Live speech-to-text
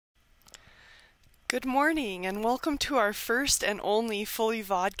Good morning, and welcome to our first and only fully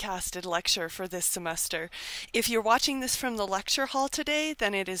vodcasted lecture for this semester. If you're watching this from the lecture hall today,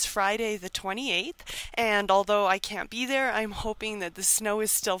 then it is Friday the 28th, and although I can't be there, I'm hoping that the snow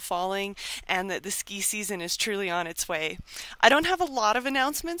is still falling and that the ski season is truly on its way. I don't have a lot of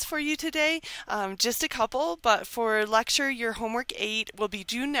announcements for you today, just a couple, but for lecture, your homework 8 will be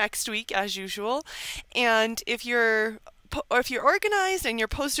due next week as usual, and if you're organized and your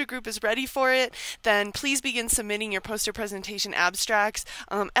poster group is ready for it, then please begin submitting your poster presentation abstracts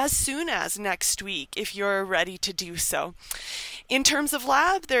as soon as next week if you're ready to do so. In terms of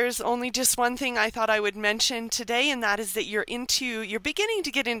lab, there's only just one thing I thought I would mention today, and that is that you're beginning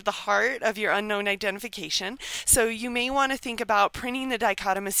to get into the heart of your unknown identification. So you may want to think about printing the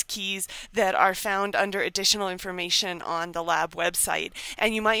dichotomous keys that are found under additional information on the lab website,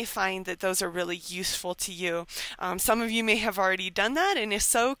 and you might find that those are really useful to you. Some of you may have already done that, and if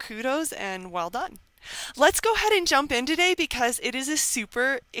so, kudos and well done. Let's go ahead and jump in today because it is a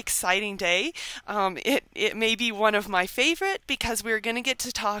super exciting day. It may be one of my favorite because we're going to get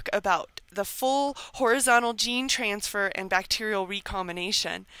to talk about the full horizontal gene transfer and bacterial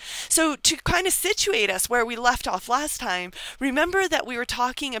recombination. So to kind of situate us where we left off last time, remember that we were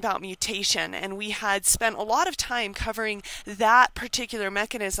talking about mutation and we had spent a lot of time covering that particular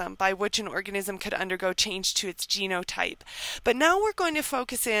mechanism by which an organism could undergo change to its genotype. But now we're going to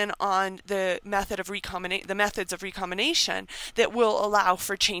focus in on the methods of recombination that will allow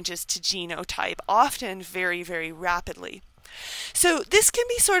for changes to genotype, often very, very rapidly. So this can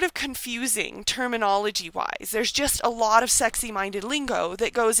be sort of confusing terminology-wise. There's just a lot of sexy-minded lingo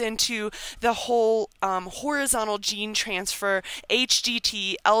that goes into the whole horizontal gene transfer,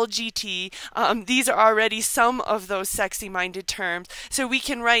 HGT, LGT. These are already some of those sexy-minded terms. So we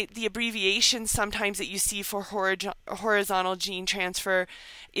can write the abbreviation sometimes that you see for horizontal gene transfer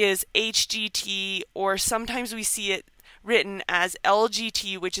is HGT, or sometimes we see it written as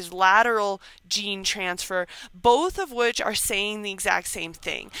LGT, which is lateral gene transfer, both of which are saying the exact same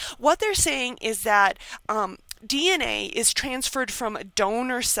thing. What they're saying is that DNA is transferred from a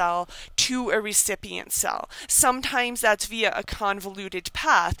donor cell to a recipient cell. Sometimes that's via a convoluted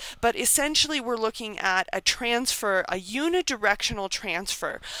path, but essentially we're looking at a unidirectional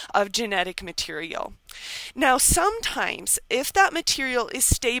transfer of genetic material. Now, sometimes, if that material is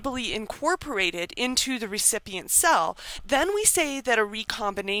stably incorporated into the recipient cell, then we say that a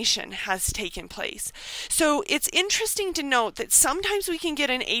recombination has taken place. So it's interesting to note that sometimes we can get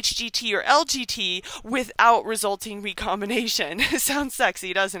an HGT or LGT without resulting recombination. Sounds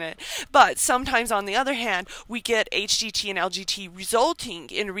sexy, doesn't it? But sometimes, on the other hand, we get HGT and LGT resulting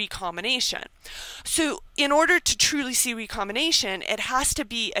in recombination. So in order to truly see recombination, it has to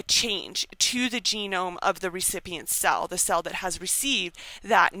be a change to the genome of the recipient cell, the cell that has received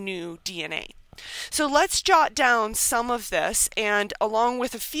that new DNA. So let's jot down some of this, and along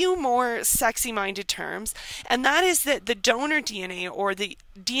with a few more sexy-minded terms, and that is that the donor DNA, or the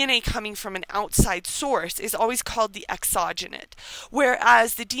DNA coming from an outside source, is always called the exogenate,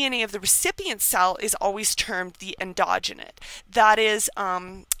 whereas the DNA of the recipient cell is always termed the endogenate. That is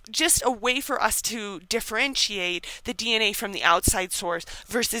just a way for us to differentiate the DNA from the outside source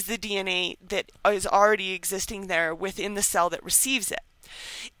versus the DNA that is already existing there within the cell that receives it.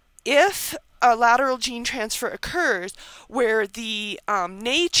 If a lateral gene transfer occurs where the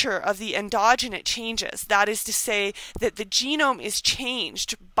nature of the endogenate changes, that is to say that the genome is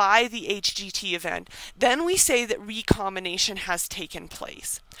changed by the HGT event, then we say that recombination has taken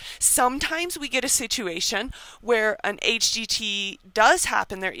place. Sometimes we get a situation where an HGT does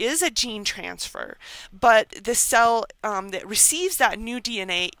happen, there is a gene transfer, but the cell that receives that new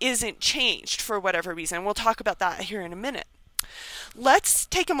DNA isn't changed for whatever reason. We'll talk about that here in a minute. Let's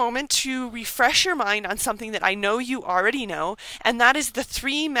take a moment to refresh your mind on something that I know you already know, and that is the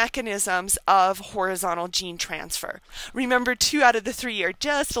 3 mechanisms of horizontal gene transfer. Remember, 2 out of the 3 are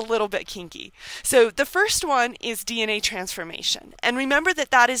just a little bit kinky. So the first one is DNA transformation. And remember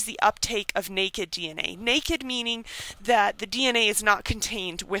that that is the uptake of naked DNA. Naked meaning that the DNA is not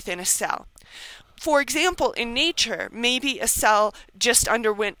contained within a cell. For example, in nature, maybe a cell just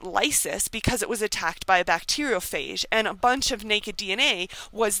underwent lysis because it was attacked by a bacteriophage, and a bunch of naked DNA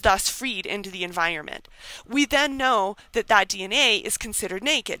was thus freed into the environment. We then know that that DNA is considered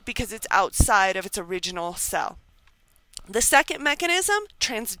naked because it's outside of its original cell. The second mechanism,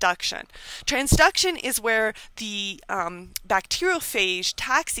 transduction. Transduction is where the bacteriophage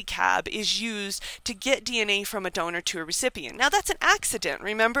taxicab is used to get DNA from a donor to a recipient. Now that's an accident.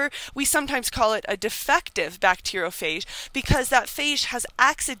 Remember, we sometimes call it a defective bacteriophage because that phage has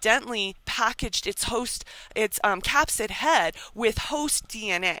accidentally packaged its capsid head with host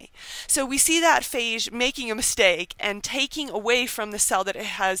DNA. So we see that phage making a mistake and taking away from the cell that it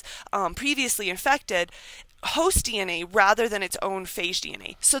has previously infected host DNA rather than its own phage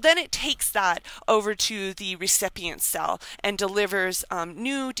DNA. So then it takes that over to the recipient cell and delivers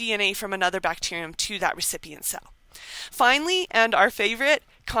new DNA from another bacterium to that recipient cell. Finally, and our favorite,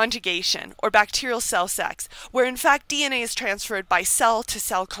 conjugation, or bacterial cell sex, where in fact DNA is transferred by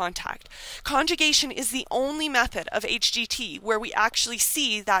cell-to-cell contact. Conjugation is the only method of HGT where we actually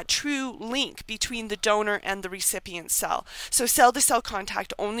see that true link between the donor and the recipient cell. So cell-to-cell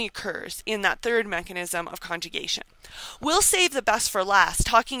contact only occurs in that third mechanism of conjugation. We'll save the best for last,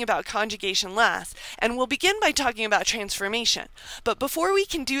 talking about conjugation last, and we'll begin by talking about transformation. But before we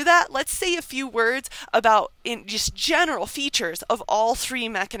can do that, let's say a few words about just general features of all three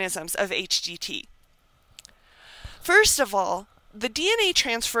mechanisms of HGT. First of all, the DNA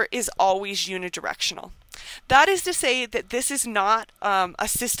transfer is always unidirectional. That is to say that this is not a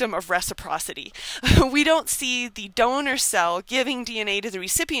system of reciprocity. We don't see the donor cell giving DNA to the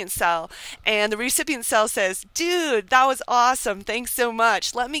recipient cell, and the recipient cell says, dude, that was awesome, thanks so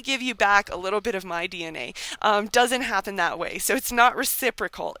much, let me give you back a little bit of my DNA. Doesn't happen that way. So it's not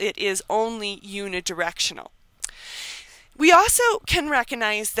reciprocal, it is only unidirectional. We also can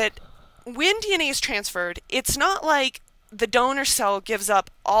recognize that when DNA is transferred, it's not like the donor cell gives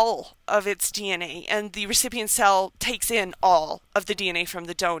up all of its DNA and the recipient cell takes in all of the DNA from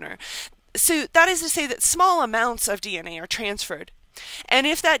the donor. So that is to say that small amounts of DNA are transferred. And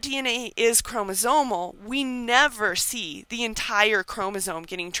if that DNA is chromosomal, we never see the entire chromosome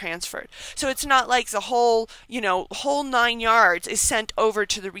getting transferred. So it's not like the whole 9 yards is sent over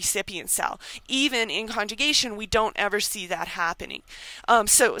to the recipient cell. Even in conjugation, we don't ever see that happening.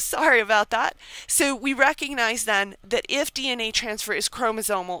 So sorry about that. So we recognize then that if DNA transfer is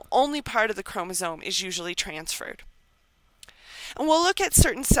chromosomal, only part of the chromosome is usually transferred. And we'll look at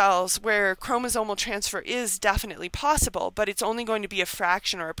certain cells where chromosomal transfer is definitely possible, but it's only going to be a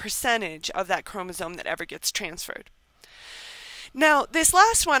fraction or a percentage of that chromosome that ever gets transferred. Now, this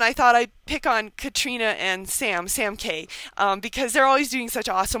last one, I thought I'd pick on Katrina and Sam K, because they're always doing such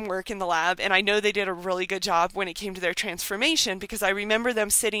awesome work in the lab, and I know they did a really good job when it came to their transformation, because I remember them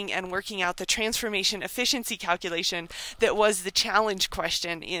sitting and working out the transformation efficiency calculation that was the challenge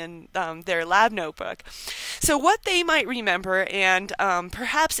question in their lab notebook. So what they might remember, and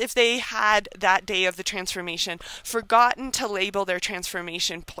perhaps if they had that day of the transformation forgotten to label their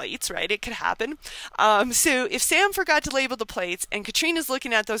transformation plates, right? It could happen. So if Sam forgot to label the plates, and Katrina's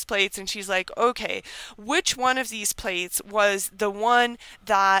looking at those plates and she's like, okay, which one of these plates was the one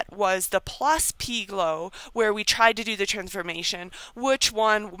that was the plus pGlow where we tried to do the transformation? Which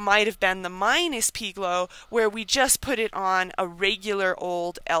one might have been the minus pGlow where we just put it on a regular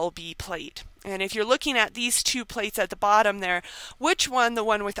old LB plate? And if you're looking at these two plates at the bottom there, which one, the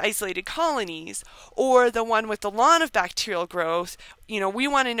one with isolated colonies or the one with the lawn of bacterial growth, we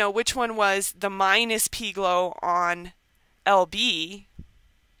want to know which one was the minus pGlow on LB.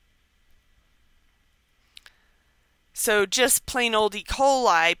 So just plain old E.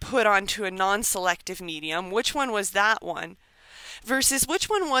 coli put onto a non-selective medium. Which one was that one? Versus which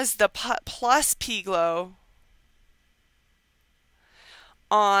one was the plus pGlow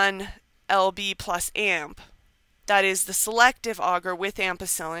on LB plus AMP? That is the selective agar with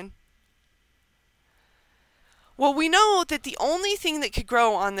ampicillin. Well, we know that the only thing that could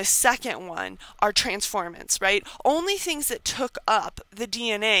grow on the second one are transformants, right? Only things that took up the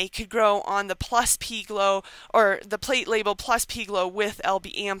DNA could grow on the plus pGlow or the plate labeled plus pGlow with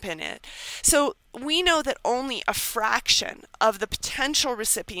LB AMP in it. So we know that only a fraction of the potential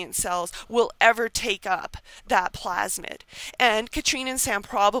recipient cells will ever take up that plasmid. And Katrina and Sam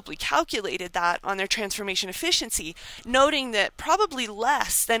probably calculated that on their transformation efficiency, noting that probably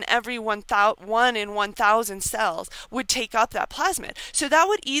less than every 1 in 1,000 cells would take up that plasmid. So that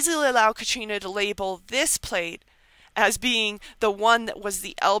would easily allow Katrina to label this plate as being the one that was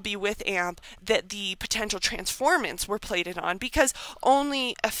the LB with AMP that the potential transformants were plated on, because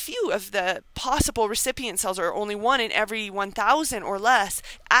only a few of the possible recipient cells, or only 1 in every 1,000 or less,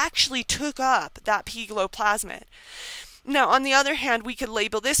 actually took up that pGlow plasmid. Now, on the other hand, we could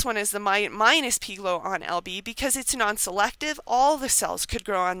label this one as the minus pGlow on LB because it's non-selective. All the cells could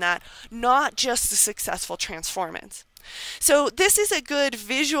grow on that, not just the successful transformants. So this is a good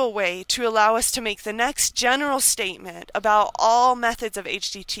visual way to allow us to make the next general statement about all methods of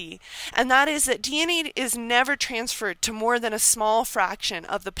HDT, and that is that DNA is never transferred to more than a small fraction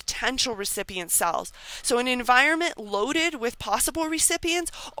of the potential recipient cells. So in an environment loaded with possible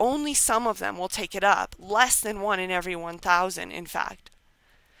recipients, only some of them will take it up, less than 1 in every 1,000 in fact.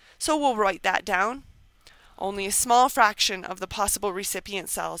 So we'll write that down. Only a small fraction of the possible recipient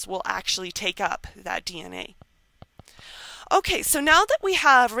cells will actually take up that DNA. Okay, so now that we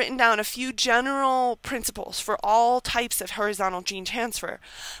have written down a few general principles for all types of horizontal gene transfer,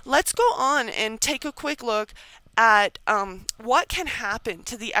 let's go on and take a quick look at what can happen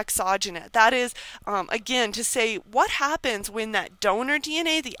to the exogenate. That is, again, to say what happens when that donor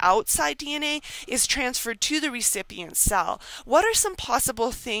DNA, the outside DNA, is transferred to the recipient cell. What are some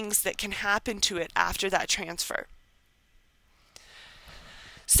possible things that can happen to it after that transfer?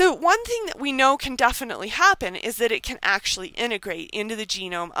 So one thing that we know can definitely happen is that it can actually integrate into the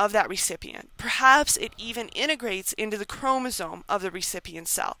genome of that recipient. Perhaps it even integrates into the chromosome of the recipient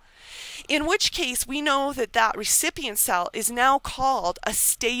cell. In which case we know that that recipient cell is now called a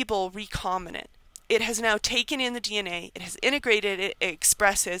stable recombinant. It has now taken in the DNA, it has integrated it, it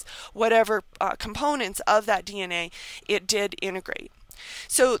expresses whatever components of that DNA it did integrate.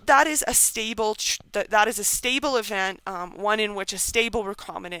 So that is a stable event, one in which a stable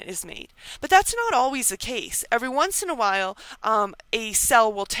recombinant is made. But that's not always the case. Every once in a while, a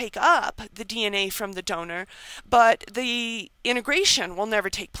cell will take up the DNA from the donor, but the integration will never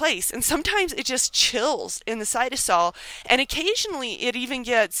take place. And sometimes it just chills in the cytosol, and occasionally it even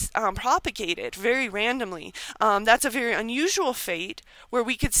gets propagated very randomly. That's a very unusual fate where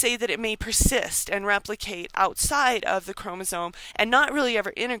we could say that it may persist and replicate outside of the chromosome and not really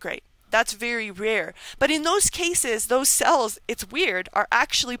ever integrate. That's very rare. But in those cases, those cells, it's weird, are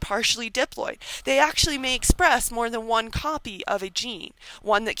actually partially diploid. They actually may express more than one copy of a gene,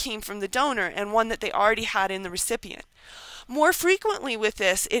 one that came from the donor and one that they already had in the recipient. More frequently with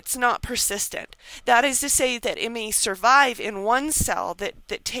this, it's not persistent. That is to say that it may survive in one cell that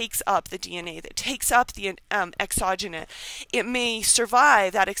takes up the DNA, that takes up the exogenate. It may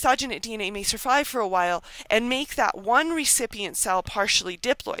survive, that exogenate DNA may survive for a while and make that one recipient cell partially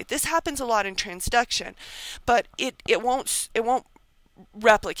diploid. This happens a lot in transduction, but it won't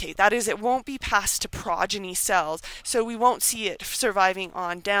replicate. That is, it won't be passed to progeny cells, so we won't see it surviving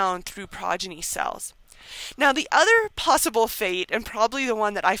on down through progeny cells. Now, the other possible fate, and probably the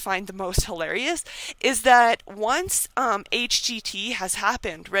one that I find the most hilarious, is that once HGT has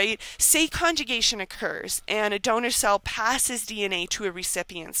happened, right, say conjugation occurs and a donor cell passes DNA to a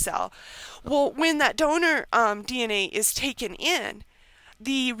recipient cell. Well, when that donor DNA is taken in,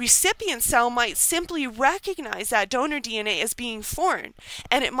 the recipient cell might simply recognize that donor DNA as being foreign,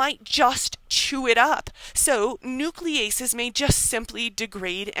 and it might just chew it up. So nucleases may just simply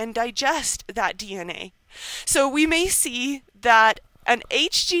degrade and digest that DNA. So we may see that an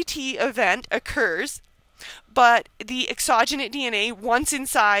HGT event occurs, but the exogenate DNA, once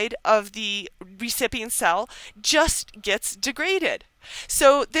inside of the recipient cell, just gets degraded.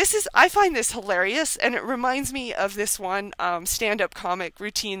 So I find this hilarious, and it reminds me of this one stand-up comic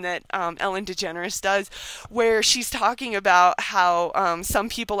routine that Ellen DeGeneres does, where she's talking about how some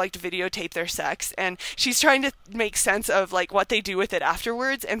people like to videotape their sex, and she's trying to make sense of like what they do with it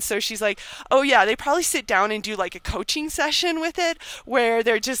afterwards. And so she's like, oh yeah, they probably sit down and do like a coaching session with it, where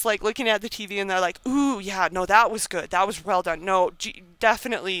they're just like looking at the TV and they're like, ooh, yeah, no, that was good, that was well done, no,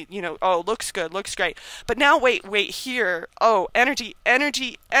 definitely, you know, oh, looks good, looks great. But now wait here, oh, energy,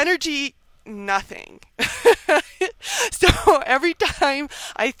 nothing. So every time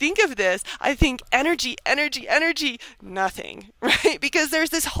I think of this, I think energy, nothing, right? Because there's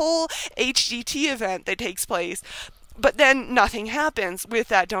this whole HGT event that takes place, but then nothing happens with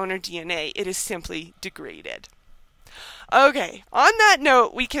that donor DNA. It is simply degraded. Okay, on that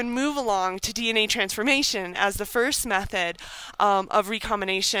note, we can move along to DNA transformation as the first method of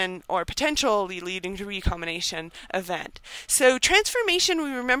recombination, or potentially leading to recombination event. So transformation,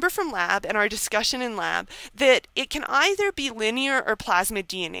 we remember from lab and our discussion in lab that it can either be linear or plasmid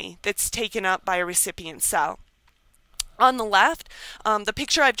DNA that's taken up by a recipient cell. On the left, the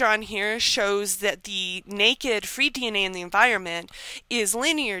picture I've drawn here shows that the naked free DNA in the environment is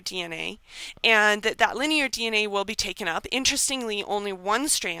linear DNA, and that linear DNA will be taken up. Interestingly, only one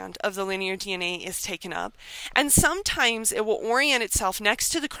strand of the linear DNA is taken up, and sometimes it will orient itself next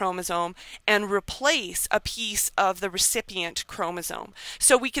to the chromosome and replace a piece of the recipient chromosome.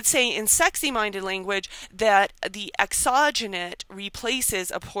 So we could say in sexy-minded language that the exogenate replaces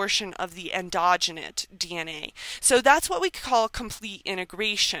a portion of the endogenate DNA. So that's that's what we call complete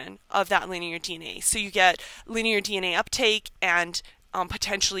integration of that linear DNA. So you get linear DNA uptake and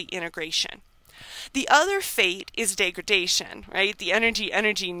potentially integration. The other fate is degradation, right? The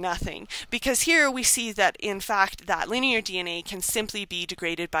energy, nothing. Because here we see that, in fact, that linear DNA can simply be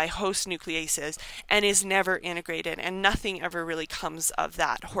degraded by host nucleases and is never integrated, and nothing ever really comes of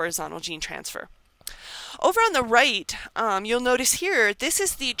that horizontal gene transfer. Over on the right, you'll notice here, this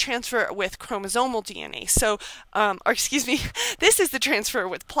is the transfer with chromosomal DNA. So, this is the transfer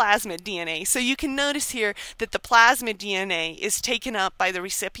with plasmid DNA. So you can notice here that the plasmid DNA is taken up by the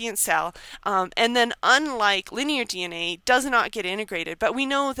recipient cell, and then unlike linear DNA, does not get integrated. But we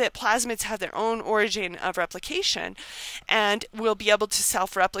know that plasmids have their own origin of replication and will be able to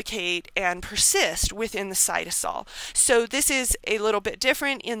self-replicate and persist within the cytosol. So this is a little bit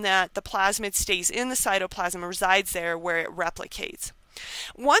different in that the plasmid stays in the cytoplasm, resides there where it replicates.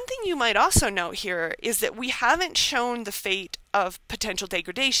 One thing you might also note here is that we haven't shown the fate of potential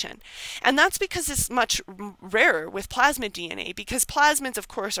degradation, and that's because it's much rarer with plasmid DNA, because plasmids, of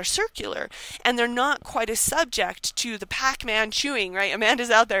course, are circular and they're not quite as subject to the Pac-Man chewing, right?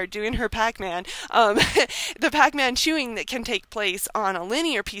 Amanda's out there doing her Pac-Man. The Pac-Man chewing that can take place on a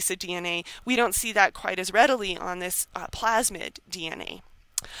linear piece of DNA, we don't see that quite as readily on this plasmid DNA.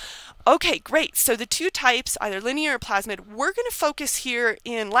 Okay, great. So the two types, either linear or plasmid, we're going to focus here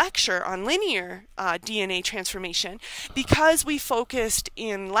in lecture on linear DNA transformation because we focused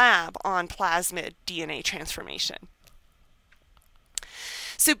in lab on plasmid DNA transformation.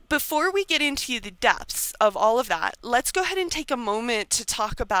 So before we get into the depths of all of that, let's go ahead and take a moment to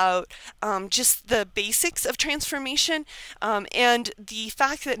talk about just the basics of transformation and the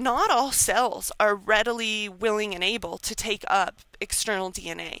fact that not all cells are readily willing and able to take up external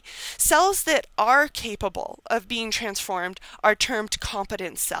DNA. Cells that are capable of being transformed are termed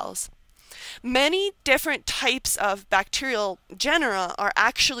competent cells. Many different types of bacterial genera are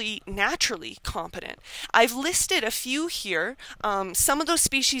actually naturally competent. I've listed a few here, some of those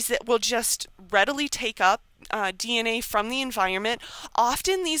species that will just readily take up DNA from the environment.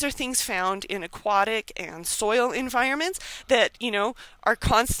 Often these are things found in aquatic and soil environments that, are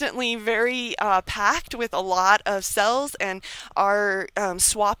constantly very packed with a lot of cells and are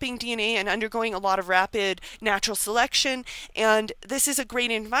swapping DNA and undergoing a lot of rapid natural selection. And this is a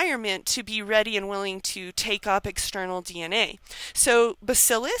great environment to be ready and willing to take up external DNA. So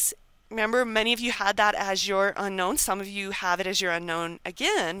Bacillus, remember, many of you had that as your unknown. Some of you have it as your unknown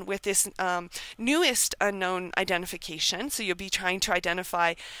again with this newest unknown identification. So you'll be trying to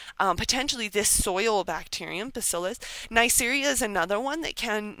identify potentially this soil bacterium, Bacillus. Neisseria is another one that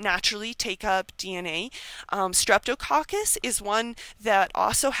can naturally take up DNA. Streptococcus is one that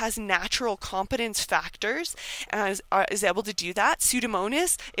also has natural competence factors and is able to do that.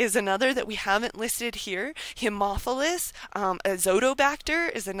 Pseudomonas is another that we haven't listed here. Haemophilus,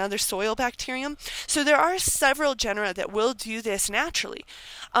 Azotobacter is another soil bacterium. So there are several genera that will do this naturally.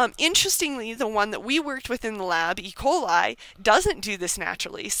 Interestingly, the one that we worked with in the lab, E. coli, doesn't do this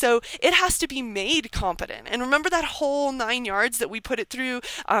naturally. So it has to be made competent. And remember that whole 9 yards that we put it through,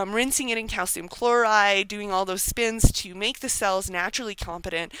 rinsing it in calcium chloride, doing all those spins to make the cells naturally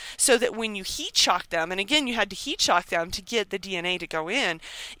competent so that when you heat shock them, and again, you had to heat shock them to get the DNA to go in,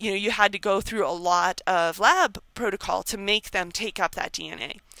 you had to go through a lot of lab protocol to make them take up that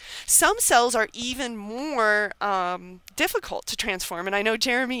DNA. Some cells are even more difficult to transform, and I know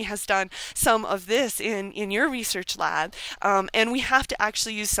Jeremy has done some of this in your research lab, and we have to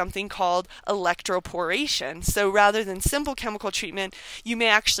actually use something called electroporation. So rather than simple chemical treatment, you may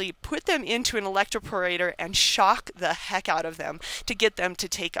actually put them into an electroporator and shock the heck out of them to get them to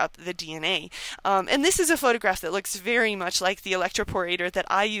take up the DNA. And this is a photograph that looks very much like the electroporator that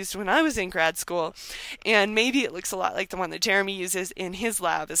I used when I was in grad school, and maybe it looks a lot like the one that Jeremy uses in his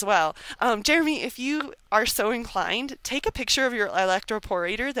lab as well. Jeremy, if you are so inclined, take a picture of your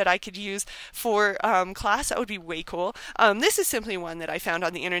electroporator that I could use for class. That would be way cool. This is simply one that I found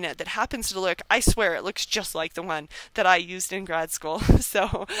on the internet that happens to look, I swear it looks just like the one that I used in grad school.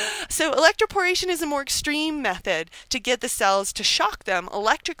 So electroporation is a more extreme method to get the cells to shock them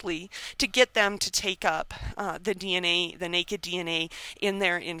electrically to get them to take up the DNA, the naked DNA in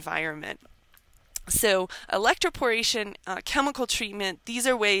their environment. So electroporation, chemical treatment, these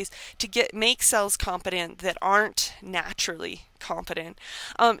are ways to make cells competent that aren't naturally competent.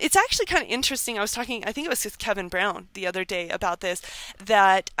 It's actually kind of interesting. I was talking, I think it was with Kevin Brown the other day about this,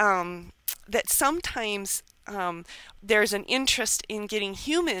 that sometimes there's an interest in getting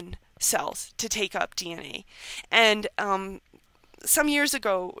human cells to take up DNA. And some years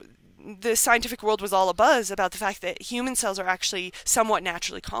ago, the scientific world was all abuzz about the fact that human cells are actually somewhat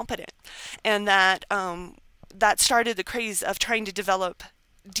naturally competent, and that that started the craze of trying to develop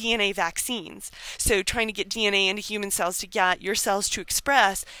DNA vaccines. So trying to get DNA into human cells to get your cells to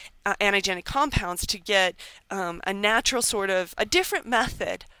express antigenic compounds to get a natural sort of a different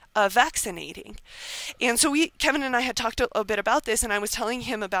method of vaccinating. And so Kevin and I had talked a bit about this, and I was telling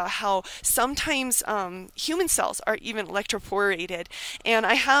him about how sometimes human cells are even electroporated. And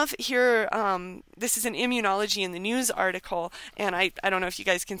I have here, this is an Immunology in the News article, and I don't know if you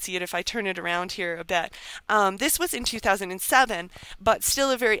guys can see it if I turn it around here a bit. This was in 2007, but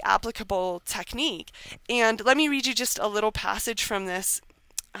still a very applicable technique. And let me read you just a little passage from this.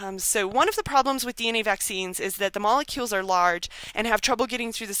 So one of the problems with DNA vaccines is that the molecules are large and have trouble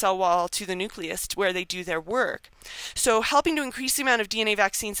getting through the cell wall to the nucleus where they do their work. So helping to increase the amount of DNA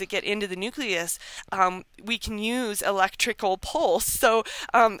vaccines that get into the nucleus, we can use electrical pulse. So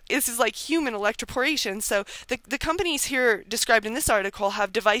this is like human electroporation. So the companies here described in this article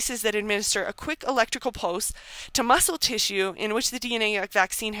have devices that administer a quick electrical pulse to muscle tissue in which the DNA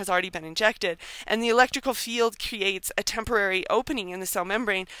vaccine has already been injected. And the electrical field creates a temporary opening in the cell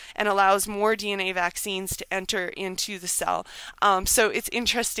membrane and allows more DNA vaccines to enter into the cell. So it's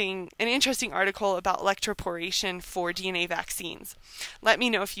an interesting article about electroporation for DNA vaccines. Let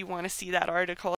me know if you want to see that article.